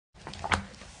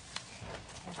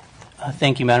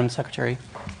Thank you, Madam Secretary.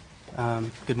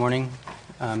 Good morning,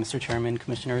 Mr. Chairman,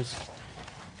 Commissioners.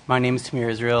 My name is Tamir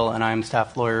Israel, and I'm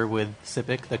staff lawyer with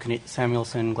CIPIC, the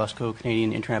Samuelson Glushko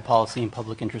Canadian Internet Policy and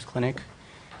Public Interest Clinic.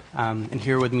 And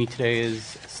here with me today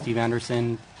is Steve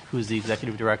Anderson, who's the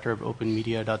Executive Director of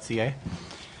OpenMedia.ca.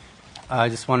 I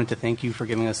just wanted to thank you for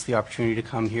giving us the opportunity to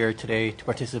come here today to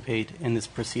participate in this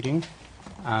proceeding.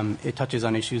 It touches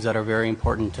on issues that are very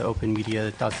important to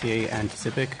OpenMedia.ca and to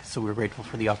CIPIC, so we're grateful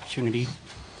for the opportunity.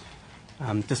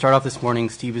 To start off this morning,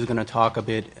 Steve is going to talk a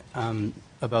bit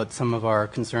about some of our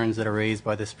concerns that are raised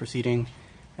by this proceeding,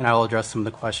 and I will address some of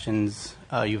the questions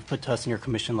you've put to us in your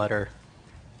commission letter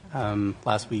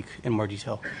last week in more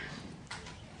detail.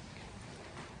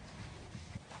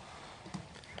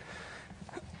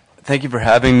 Thank you for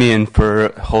having me and for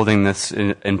holding this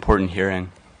important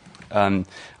hearing.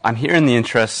 I'm here in the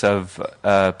interests of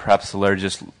perhaps the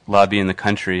largest lobby in the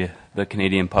country, the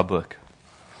Canadian public.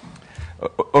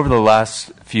 Over the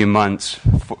last few months,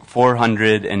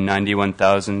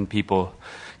 491,000 people,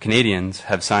 Canadians,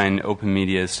 have signed Open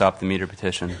Media's Stop the Meter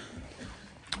petition.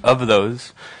 Of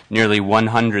those, nearly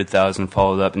 100,000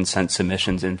 followed up and sent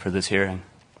submissions in for this hearing.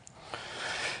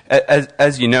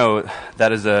 As you know,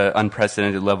 that is an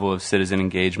unprecedented level of citizen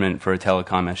engagement for a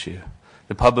telecom issue.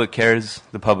 The public cares,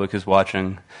 the public is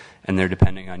watching, and they're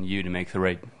depending on you to make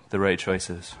the right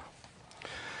choices.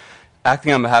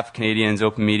 Acting on behalf of Canadians,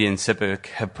 Open Media and CIPIC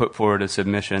have put forward a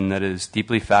submission that is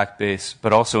deeply fact-based,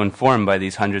 but also informed by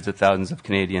these hundreds of thousands of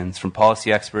Canadians, from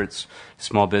policy experts,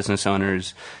 small business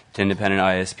owners, to independent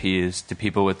ISPs, to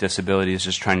people with disabilities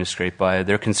just trying to scrape by.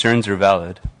 Their concerns are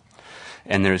valid,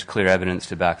 and there is clear evidence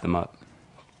to back them up.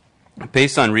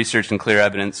 Based on research and clear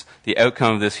evidence, the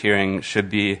outcome of this hearing should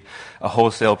be a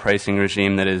wholesale pricing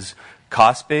regime that is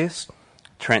cost-based,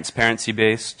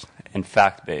 transparency-based, and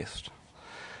fact-based.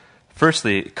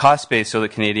 Firstly, cost-based so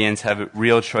that Canadians have a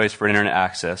real choice for internet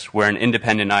access, where an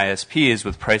independent ISPs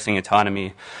with pricing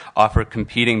autonomy offer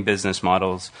competing business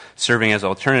models, serving as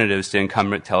alternatives to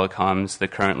incumbent telecoms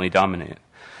that currently dominate.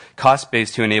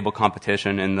 Cost-based to enable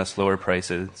competition and thus lower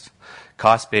prices.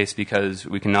 Cost-based because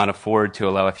we cannot afford to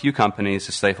allow a few companies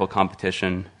to stifle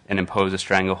competition and impose a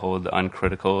stranglehold on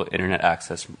critical internet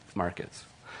access markets.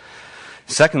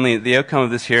 Secondly, the outcome of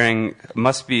this hearing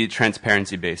must be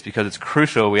transparency-based because it's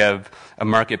crucial we have a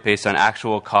market based on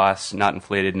actual costs, not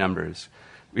inflated numbers.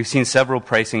 We've seen several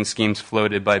pricing schemes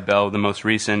floated by Bell, the most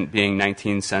recent being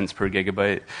 19 cents per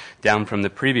gigabyte, down from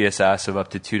the previous ask of up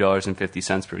to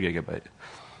 $2.50 per gigabyte.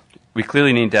 We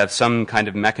clearly need to have some kind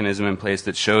of mechanism in place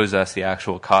that shows us the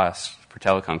actual costs for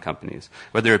telecom companies,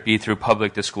 whether it be through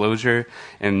public disclosure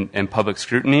and public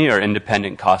scrutiny or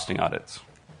independent costing audits.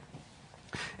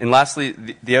 And lastly,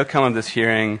 the outcome of this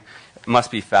hearing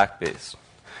must be fact-based.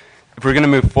 If we're going to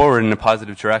move forward in a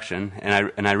positive direction,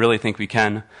 and I really think we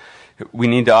can, we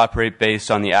need to operate based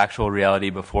on the actual reality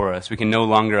before us. We can no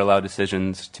longer allow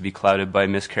decisions to be clouded by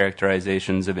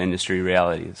mischaracterizations of industry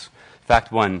realities.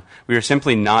 Fact one, we are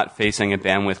simply not facing a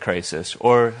bandwidth crisis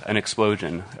or an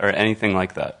explosion or anything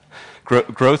like that.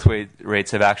 Growth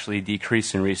rates have actually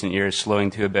decreased in recent years, slowing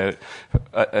to about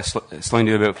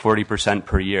 40%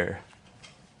 per year.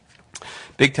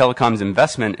 Big Telecom's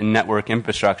investment in network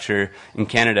infrastructure in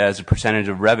Canada as a percentage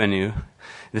of revenue,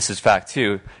 this is fact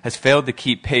two, has failed to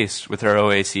keep pace with our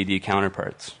OECD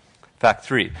counterparts. Fact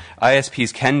three,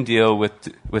 ISPs can deal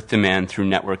with demand through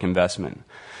network investment.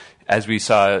 As we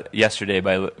saw yesterday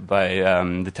by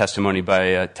the testimony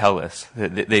by TELUS,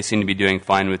 they seem to be doing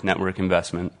fine with network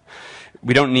investment.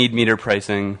 We don't need meter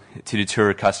pricing to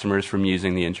deter customers from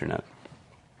using the internet.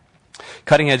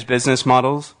 Cutting-edge business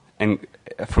models, and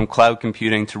from cloud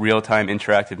computing to real-time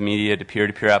interactive media to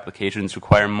peer-to-peer applications,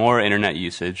 require more internet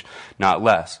usage, not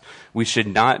less. We should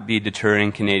not be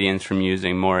deterring Canadians from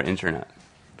using more internet.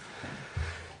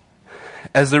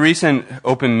 As the recent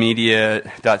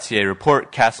OpenMedia.ca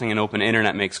report, Casting an Open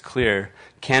Internet, makes clear,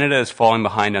 Canada is falling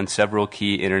behind on several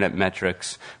key internet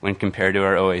metrics when compared to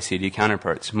our OECD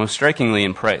counterparts, most strikingly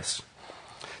in price.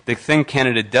 The thing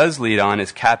Canada does lead on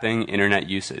is capping internet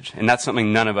usage, and that's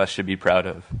something none of us should be proud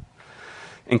of.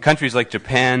 In countries like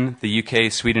Japan, the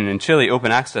UK, Sweden, and Chile,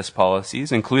 open access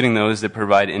policies, including those that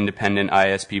provide independent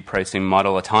ISP pricing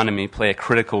model autonomy, play a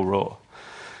critical role.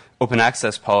 Open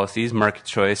access policies, market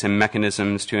choice, and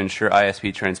mechanisms to ensure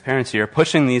ISP transparency are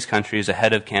pushing these countries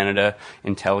ahead of Canada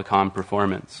in telecom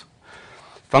performance.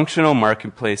 Functional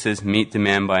marketplaces meet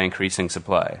demand by increasing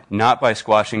supply, not by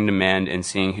squashing demand and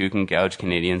seeing who can gouge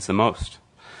Canadians the most.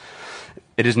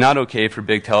 It is not okay for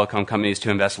big telecom companies to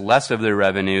invest less of their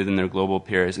revenue than their global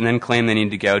peers and then claim they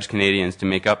need to gouge Canadians to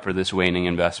make up for this waning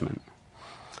investment.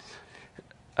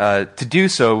 To do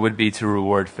so would be to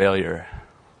reward failure.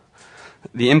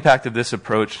 The impact of this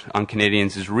approach on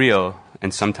Canadians is real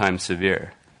and sometimes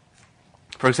severe.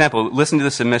 For example, listen to the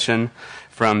submission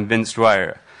from Vince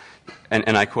Dwyer,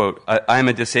 and I quote, I am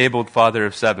a disabled father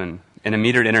of 7, and a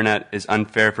metered internet is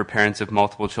unfair for parents of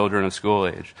multiple children of school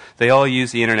age. They all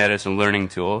use the internet as a learning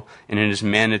tool, and it is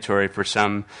mandatory for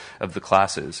some of the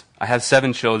classes. I have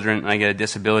 7 children, and I get a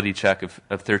disability check of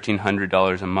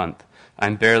 $1,300 a month.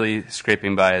 I'm barely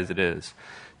scraping by as it is.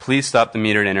 Please stop the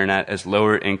metered internet as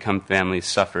lower income families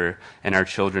suffer, and our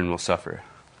children will suffer.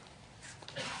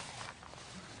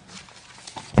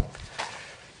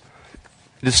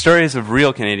 The stories of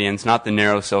real Canadians, not the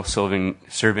narrow, self-serving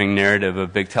narrative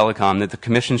of big telecom, that the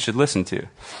Commission should listen to.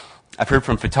 I've heard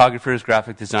from photographers,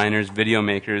 graphic designers, video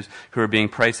makers who are being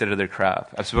priced out of their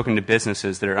craft. I've spoken to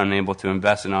businesses that are unable to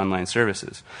invest in online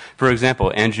services. For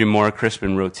example, Andrew Moore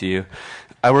Crispin wrote to you,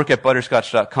 I work at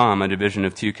Butterscotch.com, a division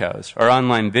of 2 Cows. Our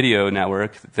online video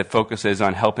network that focuses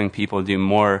on helping people do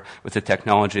more with the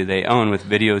technology they own with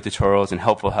video tutorials and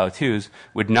helpful how-tos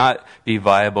would not be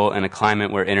viable in a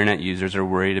climate where internet users are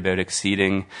worried about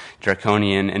exceeding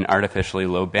draconian and artificially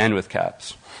low bandwidth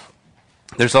caps.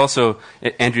 There's also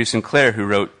Andrew Sinclair who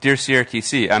wrote, Dear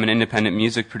CRTC, I'm an independent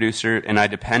music producer and I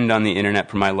depend on the internet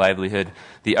for my livelihood.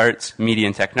 The arts, media,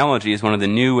 and technology is one of the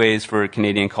new ways for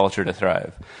Canadian culture to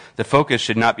thrive. The focus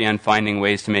should not be on finding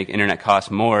ways to make internet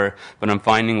cost more, but on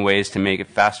finding ways to make it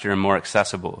faster and more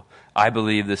accessible. I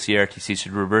believe the CRTC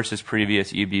should reverse its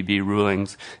previous UBB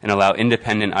rulings and allow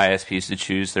independent ISPs to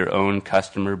choose their own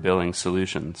customer billing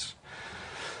solutions.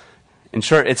 In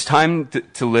short, it's time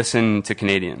to listen to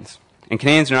Canadians. And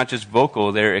Canadians are not just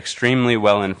vocal, they're extremely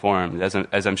well informed,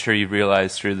 as I'm sure you've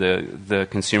realized through the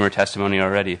consumer testimony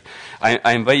already.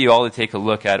 I invite you all to take a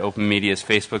look at Open Media's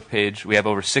Facebook page. We have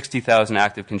over 60,000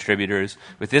 active contributors.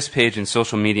 With this page and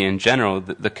social media in general,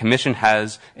 the Commission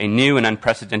has a new and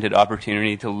unprecedented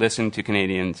opportunity to listen to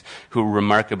Canadians who are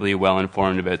remarkably well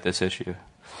informed about this issue.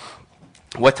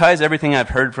 What ties everything I've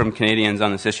heard from Canadians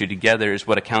on this issue together is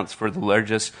what accounts for the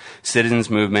largest citizens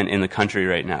movement in the country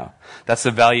right now. That's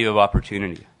the value of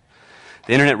opportunity.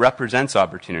 The internet represents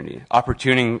opportunity.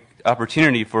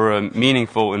 Opportunity for a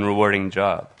meaningful and rewarding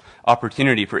job.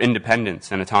 Opportunity for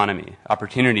independence and autonomy.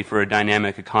 Opportunity for a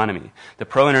dynamic economy. The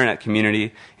pro-internet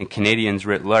community and Canadians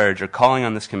writ large are calling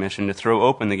on this Commission to throw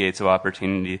open the gates of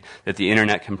opportunity that the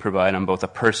internet can provide on both a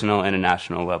personal and a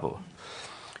national level.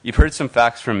 You've heard some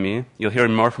facts from me. You'll hear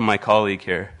more from my colleague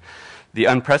here. The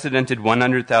unprecedented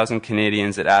 100,000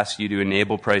 Canadians that asked you to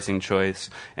enable pricing choice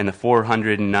and the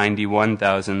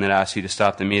 491,000 that asked you to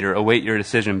stop the meter await your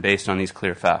decision based on these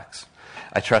clear facts.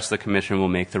 I trust the Commission will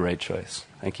make the right choice.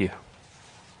 Thank you.